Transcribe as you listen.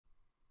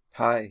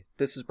Hi,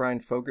 this is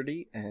Brian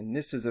Fogarty, and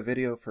this is a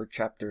video for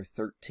Chapter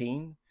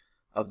 13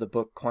 of the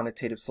book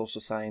Quantitative Social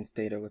Science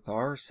Data with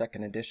R,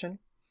 second edition.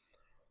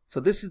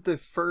 So this is the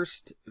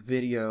first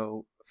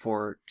video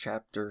for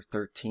Chapter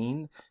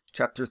 13.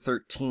 Chapter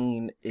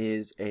 13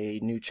 is a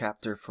new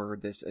chapter for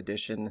this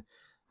edition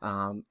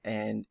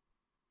and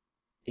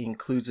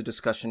includes a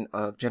discussion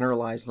of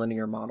generalized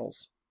linear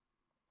models.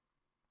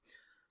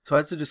 So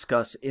as to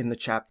discuss in the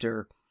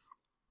chapter,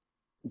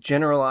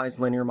 generalized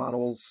linear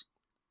models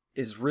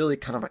is really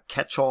kind of a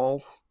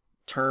catch-all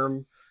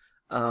term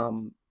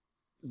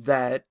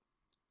that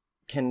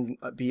can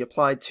be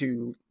applied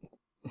to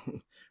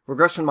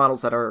regression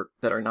models that are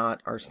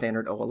not our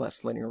standard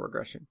OLS linear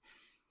regression.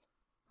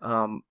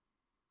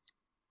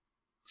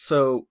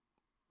 So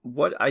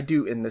what I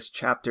do in this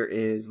chapter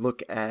is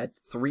look at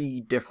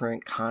three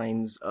different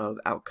kinds of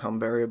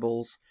outcome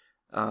variables: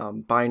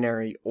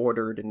 binary,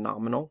 ordered, and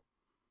nominal.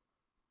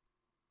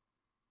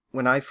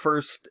 When I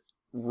first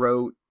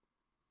wrote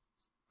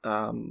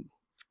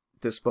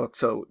this book,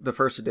 so the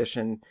first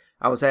edition,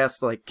 I was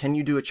asked, like, can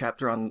you do a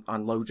chapter on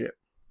Logit?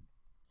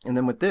 And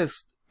then with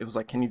this, it was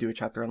like, can you do a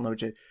chapter on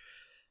Logit?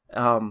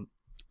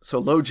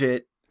 So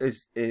Logit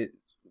is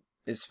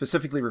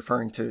specifically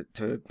referring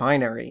to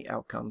binary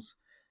outcomes.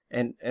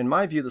 And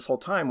my view this whole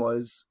time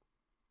was,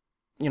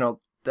 you know,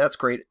 that's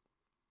great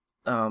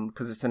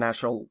because it's a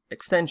natural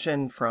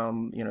extension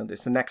from, you know,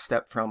 it's the next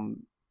step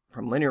from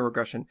linear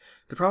regression.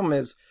 The problem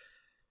is,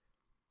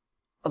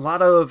 a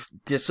lot of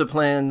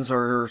disciplines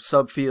or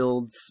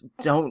subfields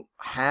don't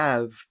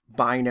have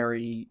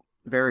binary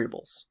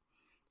variables.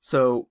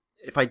 So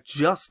if I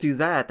just do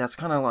that, that's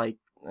kind of like,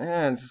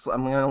 I'm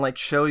gonna like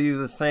show you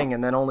the thing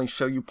and then only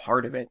show you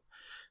part of it.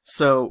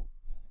 So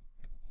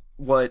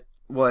what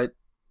I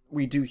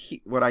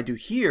do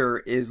here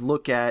is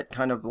look at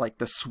kind of like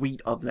the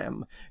suite of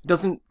them. It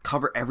doesn't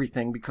cover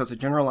everything because a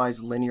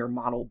generalized linear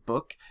model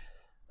book,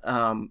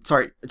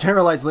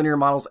 generalized linear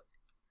models,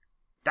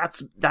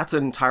 that's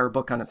an entire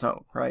book on its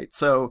own, right?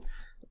 So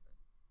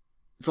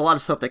it's a lot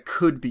of stuff that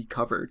could be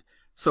covered.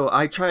 So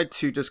I tried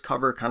to just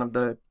cover kind of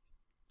the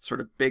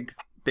sort of big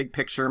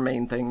picture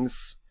main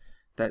things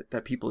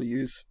that people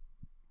use.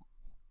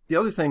 The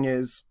other thing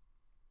is,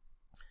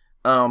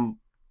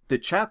 the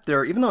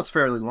chapter, even though it's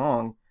fairly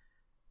long,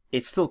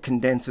 it still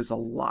condenses a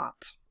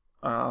lot.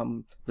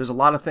 There's a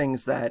lot of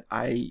things that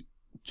I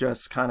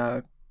just kind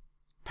of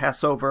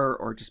pass over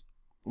or just,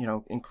 you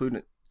know,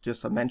 include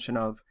just a mention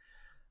of,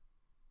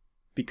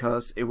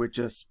 because it would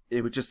just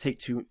take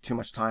too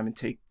much time and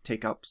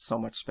take up so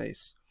much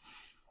space.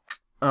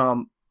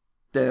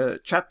 The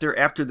chapter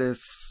after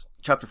this,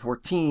 chapter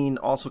 14,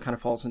 also kind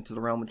of falls into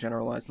the realm of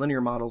generalized linear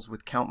models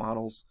with count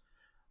models.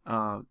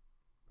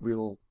 We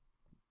will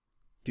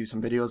do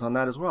some videos on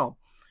that as well.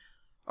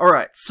 All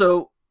right,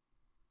 so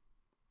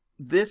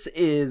this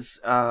is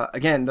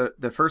again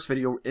the first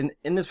video.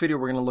 In this video,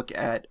 we're going to look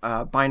at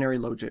binary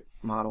Logit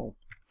model.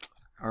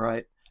 All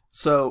right,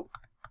 so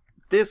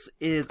this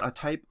is a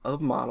type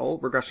of model,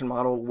 regression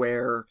model,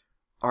 where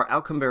our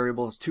outcome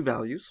variable has two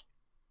values.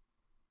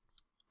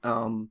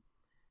 And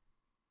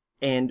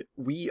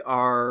we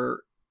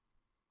are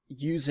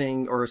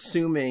using or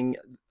assuming,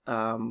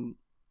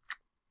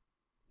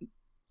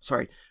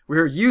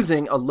 we're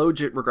using a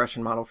Logit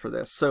regression model for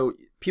this. So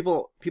a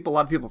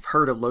lot of people have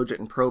heard of Logit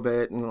and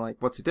Probit and like,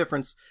 what's the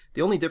difference?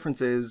 The only difference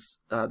is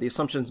the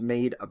assumptions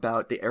made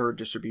about the error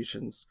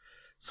distributions.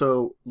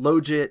 So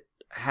Logit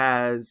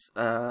has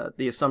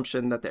the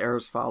assumption that the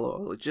errors follow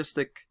a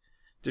logistic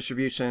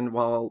distribution,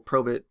 while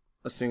Probit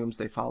assumes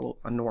they follow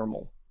a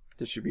normal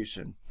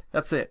distribution.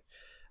 That's it.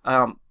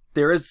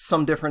 There is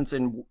some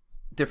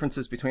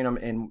differences between them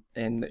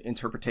in the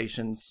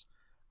interpretations,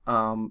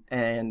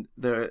 and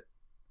the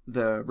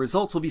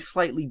results will be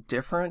slightly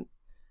different,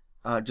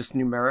 just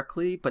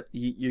numerically, but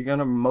you're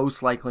gonna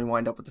most likely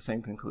wind up with the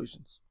same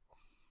conclusions.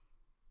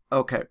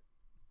 Okay.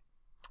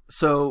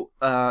 So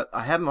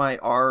I have my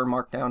R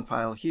markdown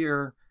file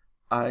here.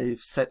 I've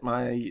set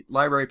my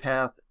library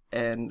path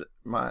and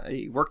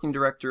my working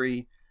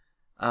directory.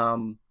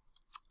 All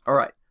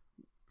right.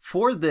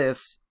 For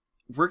this,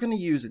 we're going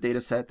to use a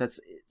data set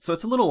so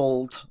it's a little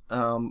old.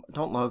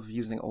 Don't love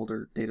using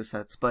older data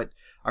sets, but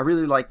I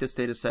really like this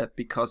data set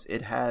because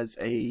it has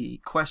a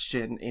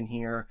question in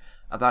here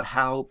about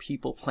how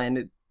people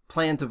plan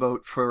to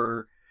vote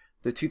for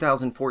the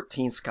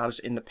 2014 Scottish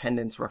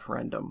independence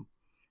referendum.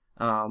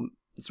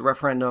 It's a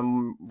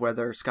referendum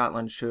whether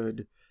Scotland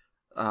should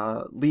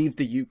leave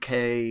the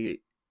UK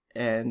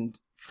and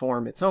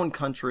form its own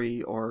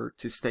country or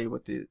to stay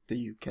with the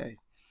UK.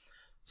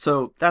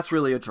 So that's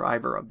really a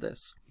driver of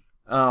this.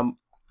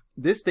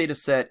 This data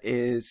set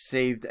is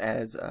saved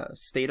as a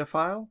Stata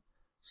file.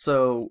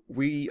 So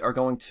we are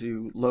going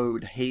to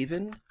load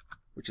Haven,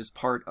 which is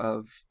part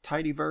of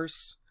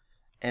Tidyverse,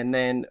 and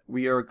then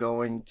we are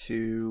going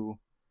to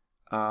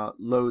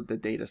load the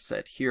data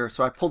set here.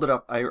 So I pulled it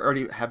up. I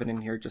already have it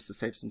in here just to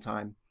save some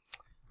time.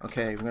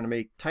 Okay, we're going to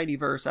make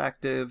Tidyverse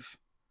active.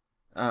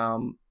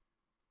 All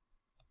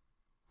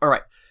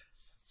right.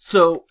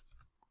 So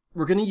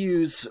we're going to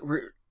use,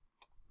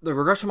 the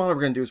regression model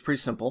we're going to do is pretty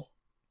simple.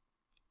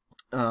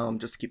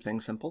 Just to keep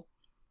things simple.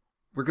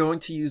 We're going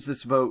to use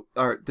this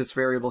this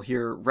variable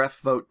here, ref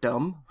vote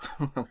dum.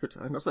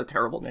 That's a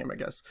terrible name, I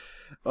guess.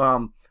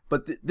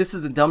 But this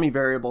is a dummy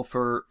variable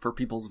for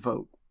people's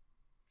vote.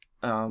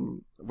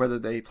 Whether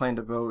they plan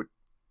to vote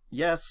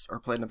yes or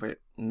plan to vote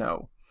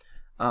no.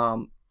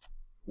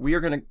 We are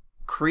going to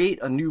create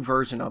a new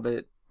version of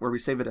it where we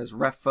save it as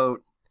ref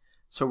vote.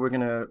 So we're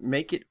going to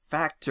make it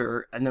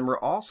factor, and then we're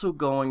also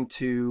going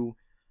to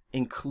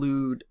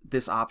include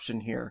this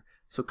option here.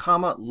 So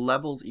comma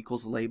levels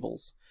equals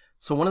labels.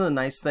 So one of the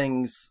nice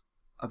things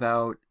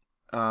about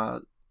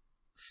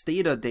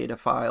Stata data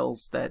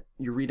files that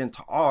you read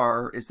into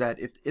R is that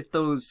if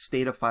those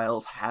Stata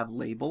files have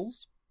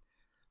labels,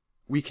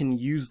 we can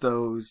use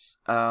those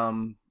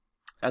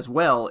as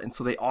well, and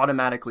so they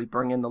automatically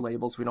bring in the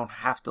labels. We don't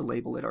have to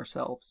label it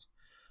ourselves.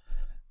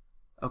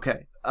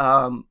 Okay,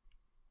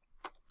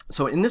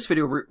 so in this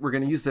video we're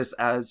going to use this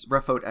as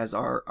refvote as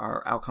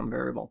our outcome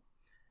variable,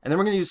 and then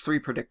we're going to use 3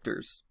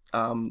 predictors.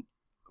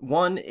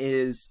 One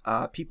is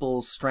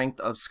people's strength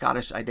of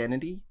Scottish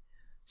identity,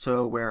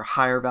 so where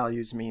higher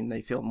values mean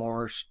they feel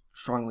more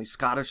strongly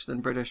Scottish than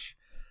British.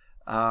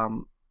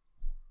 We're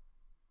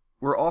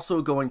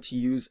also going to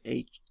use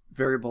a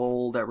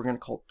variable that we're going to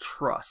call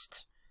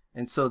trust,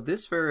 and so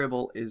this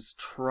variable is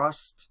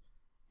trust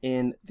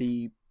in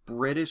the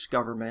British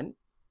government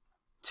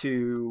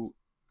to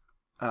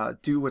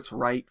do what's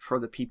right for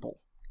the people.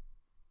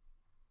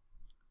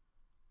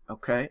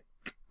 Okay,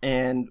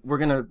 and we're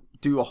going to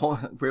do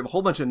we have a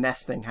whole bunch of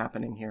nesting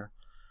happening here.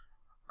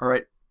 All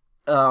right.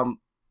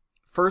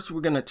 First,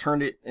 we're going to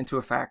turn it into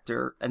a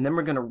factor, and then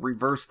we're going to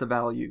reverse the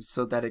values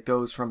so that it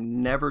goes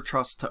from never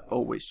trust to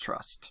always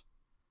trust.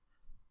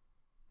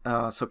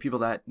 So people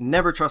that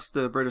never trust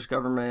the British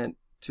government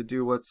to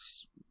do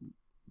what's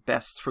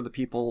best for the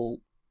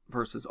people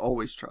versus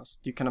always trust.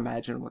 You can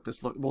imagine what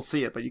this we'll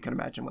see it, but you can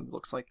imagine what it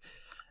looks like.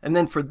 And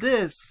then for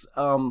this,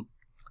 for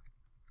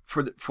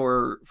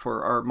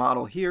our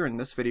model here in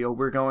this video,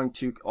 we're going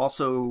to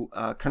also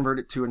convert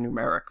it to a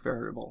numeric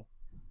variable.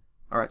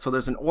 All right, so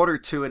there's an order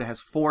to it. It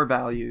has 4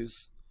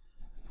 values.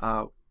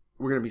 We're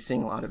going to be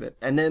seeing a lot of it.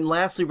 And then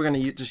lastly, we're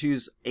going to just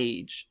use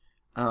age,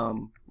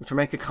 which will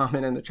make a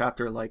comment in the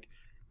chapter like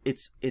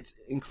it's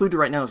included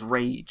right now as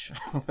rage.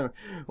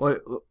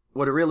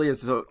 what it really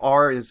is, so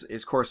R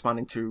is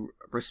corresponding to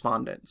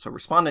respondent, so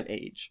respondent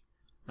age.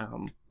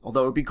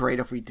 Although it would be great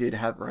if we did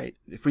have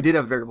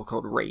a variable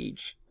called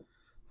rage.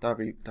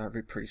 That'd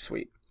be pretty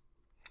sweet.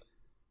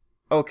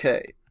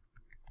 Okay,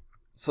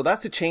 so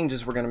that's the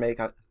changes we're going to make.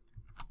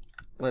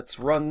 Let's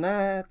run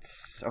that.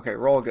 Okay,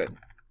 we're all good.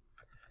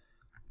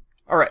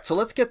 All right, so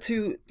let's get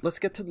to the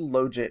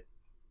Logit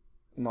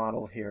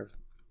model here.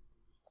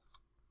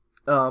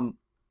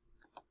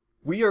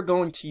 We are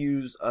going to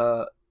use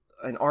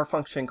an R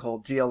function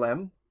called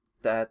GLM.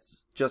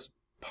 That's just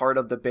part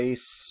of the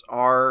base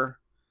R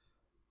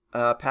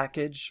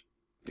package.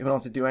 We don't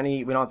have to do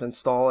we don't have to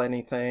install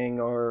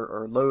anything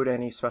or load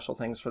any special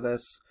things for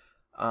this.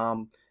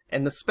 And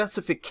the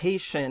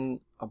specification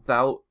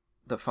about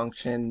the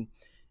function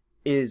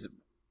is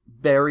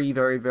very,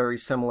 very, very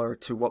similar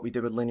to what we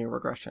did with linear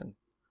regression.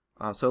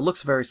 So it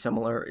looks very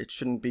similar. It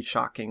shouldn't be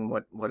shocking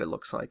what it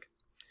looks like.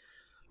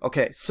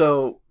 Okay,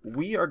 so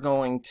we are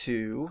going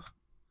to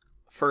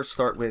first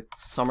start with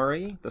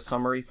summary, the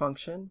summary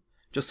function,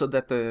 just so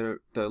that the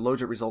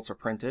Logit results are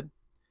printed.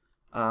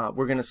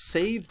 We're going to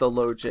save the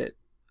Logit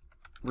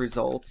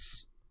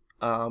results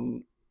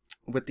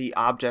with the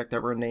object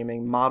that we're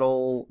naming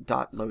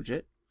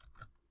model.logit.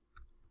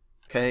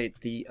 Okay,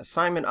 the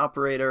assignment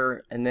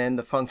operator, and then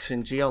the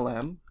function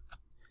GLM,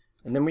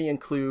 and then we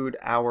include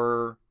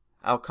our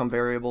outcome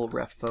variable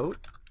refvote,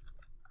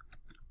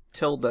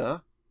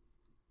 tilde,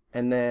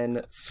 and then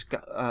let's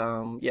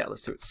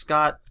do it,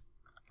 Scott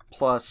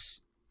plus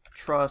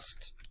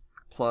trust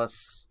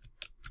plus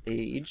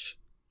age.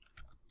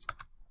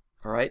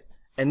 All right,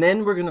 and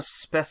then we're going to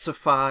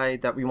specify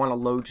that we want a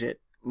Logit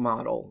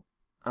model.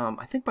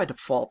 I think by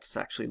default it's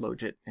actually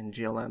Logit in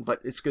GLM, but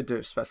it's good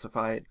to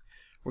specify it.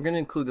 We're going to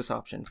include this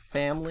option,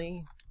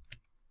 family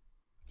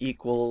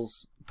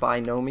equals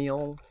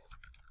binomial,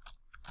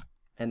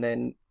 and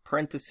then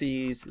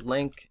parentheses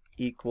link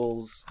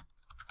equals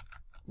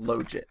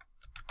Logit.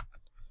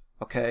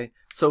 Okay,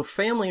 so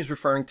family is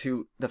referring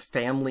to the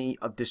family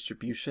of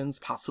distributions,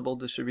 possible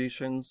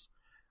distributions.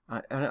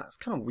 And it's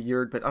kind of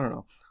weird, but I don't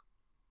know.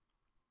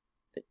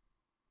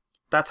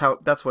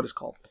 That's what it's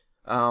called.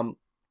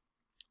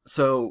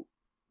 So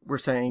we're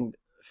saying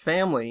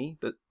family,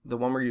 the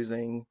one we're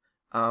using,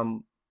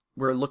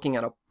 we're looking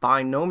at a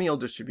binomial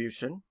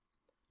distribution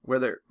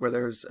where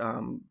there's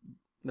a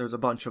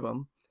bunch of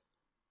them,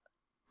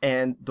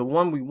 and the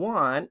one we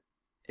want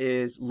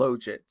is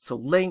Logit. So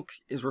link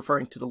is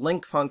referring to the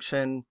link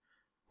function,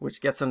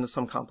 which gets into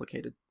some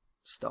complicated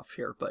stuff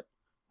here, but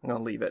I'm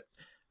gonna leave it.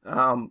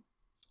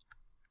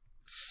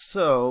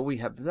 So we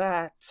have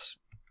that,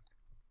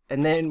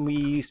 and then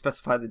we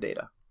specify the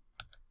data.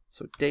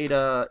 So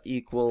data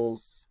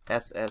equals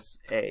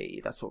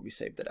SSA. That's what we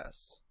saved it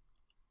as.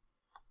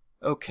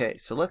 Okay,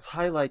 so let's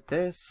highlight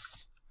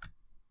this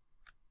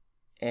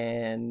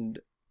and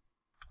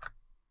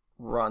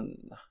run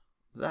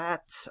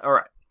that. All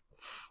right.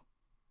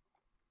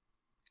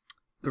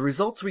 The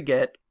results we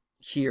get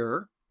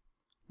here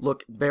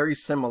look very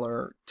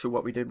similar to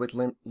what we did with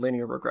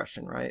linear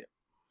regression, right?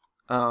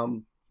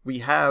 We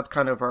have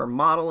kind of our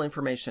model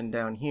information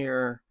down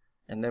here,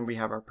 and then we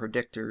have our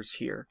predictors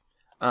here.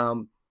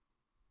 The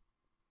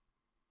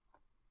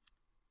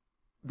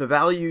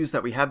values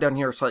that we have down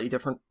here are slightly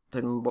different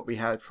than what we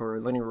had for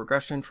linear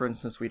regression. For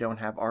instance, we don't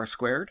have R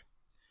squared.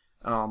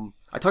 I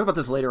talk about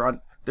this later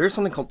on. There's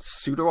something called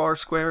pseudo R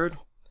squared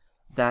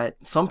that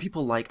some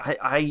people like.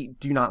 I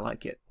do not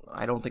like it.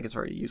 I don't think it's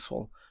very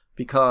useful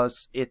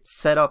because it's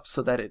set up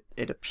so that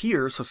it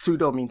appears, so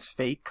pseudo means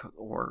fake,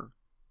 or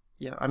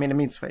yeah, I mean it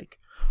means fake.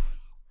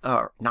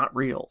 Not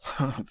real,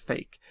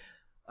 fake.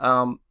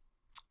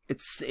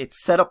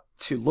 It's set up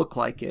to look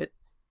like it,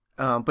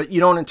 but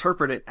you don't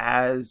interpret it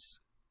as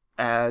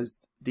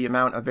the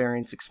amount of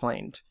variance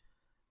explained.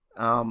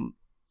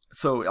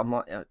 So I'm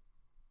not.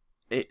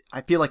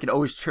 I feel like it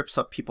always trips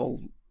up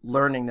people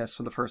learning this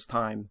for the first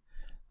time,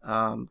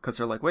 because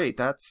they're like, wait,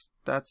 that's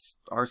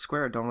R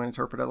squared. Don't we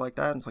interpret it like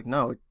that? And it's like,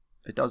 no,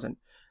 it doesn't.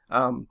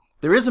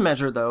 There is a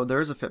measure though. There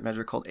is a fit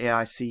measure called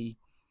AIC,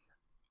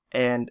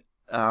 and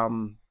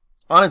on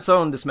its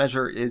own, this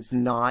measure is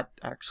not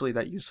actually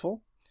that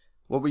useful.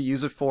 What we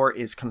use it for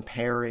is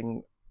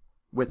comparing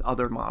with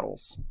other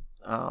models.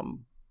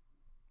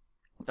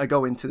 I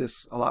go into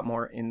this a lot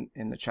more in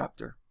the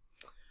chapter.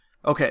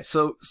 Okay,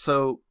 so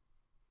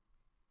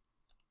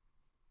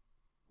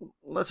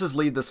let's just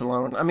leave this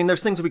alone. I mean,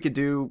 there's things we could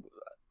do.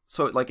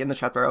 So like in the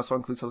chapter, I also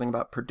include something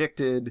about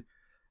predicted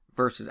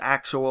versus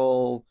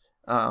actual,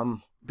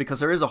 because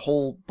there is a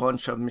whole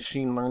bunch of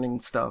machine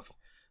learning stuff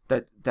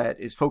that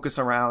is focused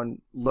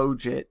around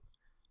Logit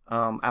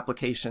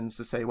applications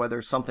to say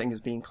whether something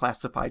is being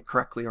classified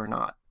correctly or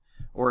not,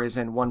 or is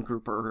in one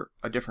group or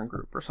a different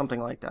group or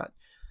something like that.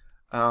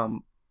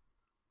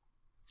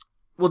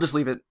 We'll just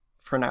leave it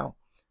for now.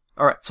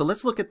 All right, so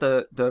let's look at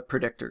the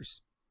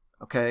predictors.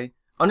 Okay,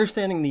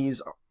 understanding these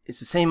is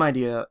the same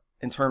idea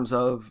in terms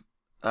of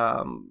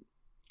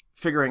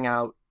figuring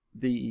out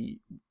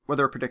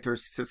whether a predictor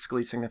is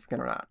statistically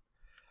significant or not.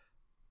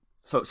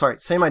 So sorry,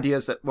 same idea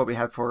as what we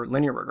had for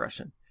linear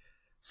regression.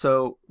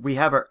 So we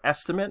have our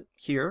estimate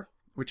here,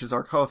 which is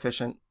our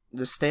coefficient,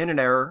 the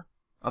standard error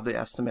of the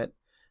estimate,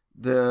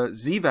 the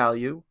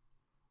z-value,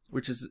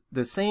 which is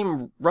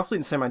roughly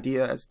the same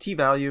idea as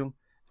t-value,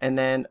 and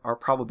then our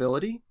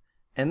probability,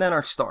 and then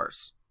our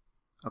stars.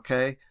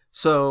 Okay,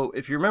 so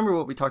if you remember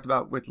what we talked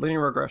about with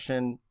linear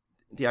regression,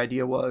 the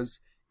idea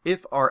was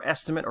if our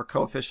estimate or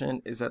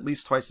coefficient is at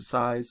least twice the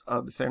size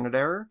of the standard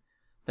error,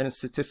 then it's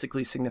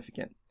statistically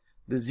significant.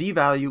 The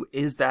z-value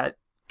is that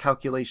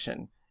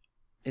calculation.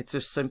 It's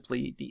just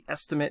simply the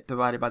estimate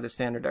divided by the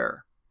standard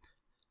error.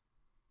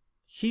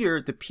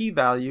 Here, the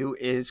p-value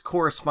is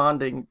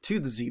corresponding to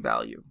the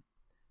z-value.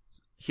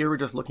 Here we're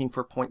just looking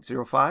for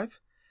 0.05.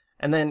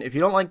 And then if you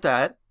don't like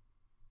that,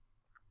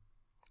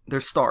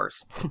 there's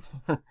stars.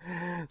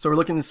 So we're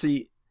looking to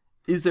see,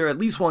 is there at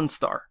least one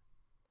star?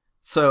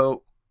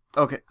 So,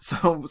 okay,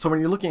 so when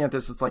you're looking at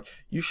this, it's like,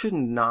 you should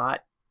not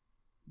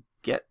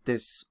get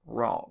this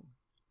wrong.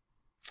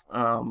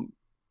 In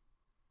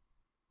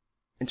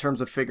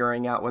terms of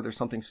figuring out whether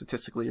something's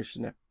statistically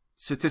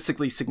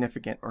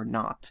significant or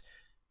not,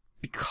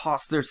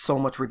 because there's so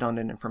much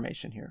redundant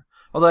information here.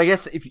 Although I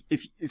guess if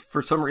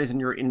for some reason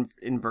you're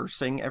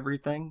inverting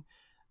everything,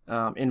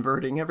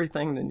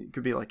 then you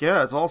could be like,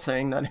 yeah, it's all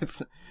saying that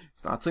it's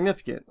not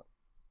significant.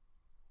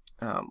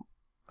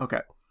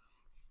 Okay.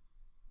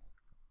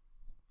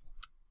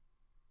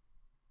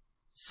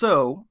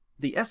 So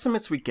the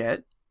estimates we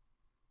get,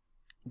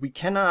 we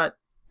cannot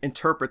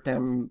interpret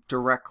them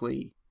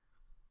directly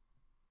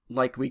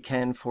like we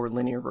can for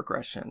linear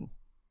regression.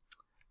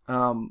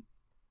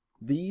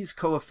 These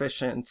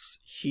coefficients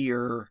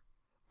here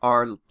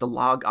are the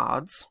log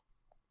odds.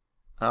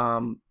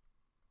 And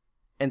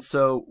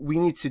so we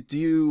need to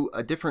do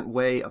a different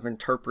way of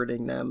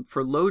interpreting them.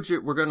 For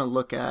Logit, we're going to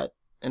look at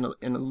in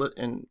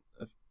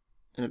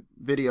a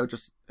video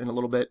just in a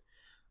little bit,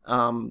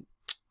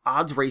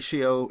 odds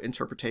ratio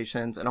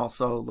interpretations, and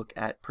also look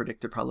at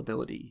predicted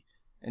probability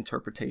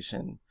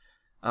interpretation.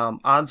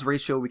 Odds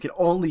ratio we can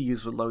only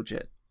use with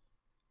Logit.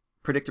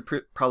 Predicted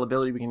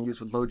probability we can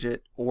use with Logit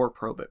or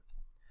Probit.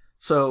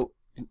 So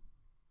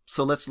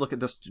let's look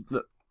at this.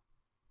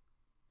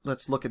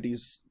 Let's look at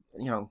these.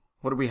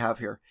 What do we have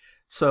here?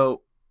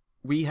 So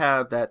we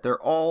have that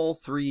all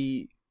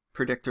three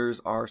predictors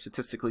are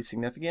statistically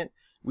significant.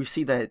 We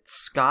see that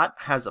Scott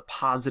has a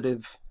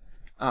positive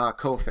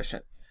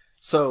coefficient.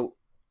 So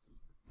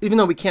even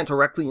though we can't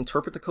directly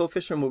interpret the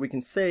coefficient, what we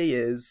can say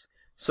is,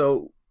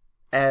 so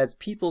as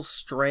people's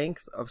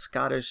strength of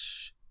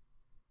Scottishness,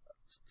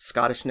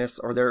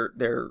 or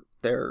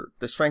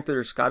the strength of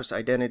their Scottish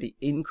identity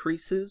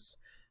increases,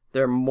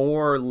 they're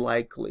more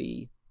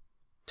likely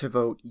to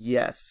vote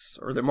yes,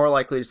 or they're more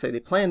likely to say they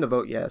plan to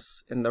vote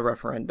yes in the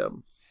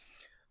referendum.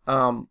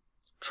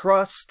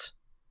 Trust,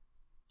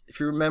 if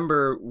you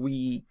remember,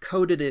 we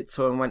coded it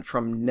so it went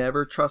from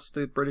never trust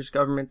the British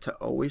government to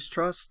always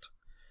trust.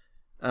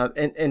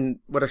 And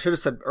what I should have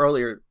said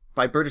earlier,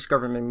 by British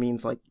government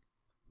means like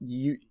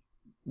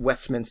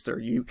Westminster,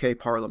 UK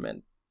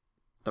Parliament,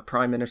 the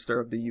Prime Minister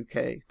of the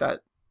UK, that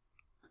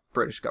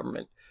British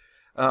government.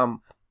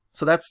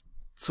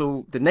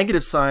 So the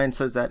negative sign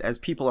says that as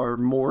people are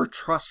more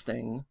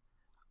trusting,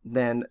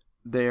 then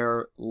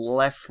they're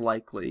less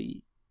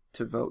likely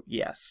to vote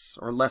yes,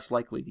 or less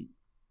likely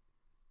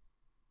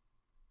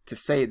to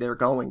say they're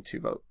going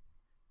to vote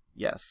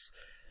yes.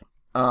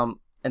 And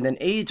then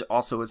age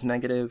also is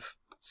negative,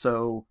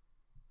 so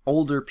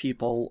older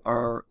people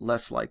are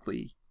less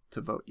likely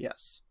to vote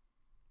yes.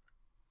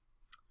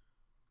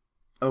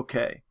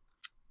 Okay.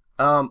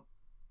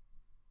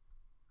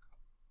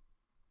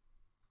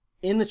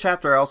 In the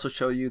chapter, I also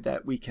show you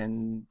that we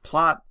can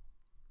plot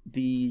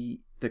the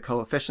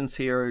coefficients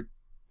here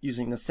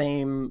using the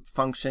same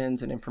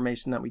functions and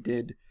information that we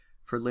did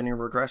for linear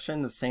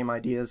regression, the same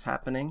ideas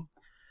happening.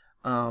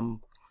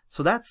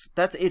 So that's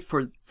it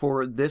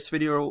for this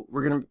video.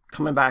 We're going to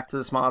come back to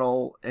this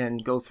model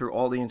and go through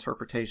all the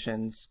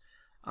interpretations.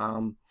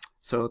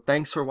 So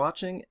thanks for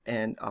watching,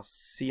 and I'll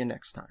see you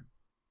next time.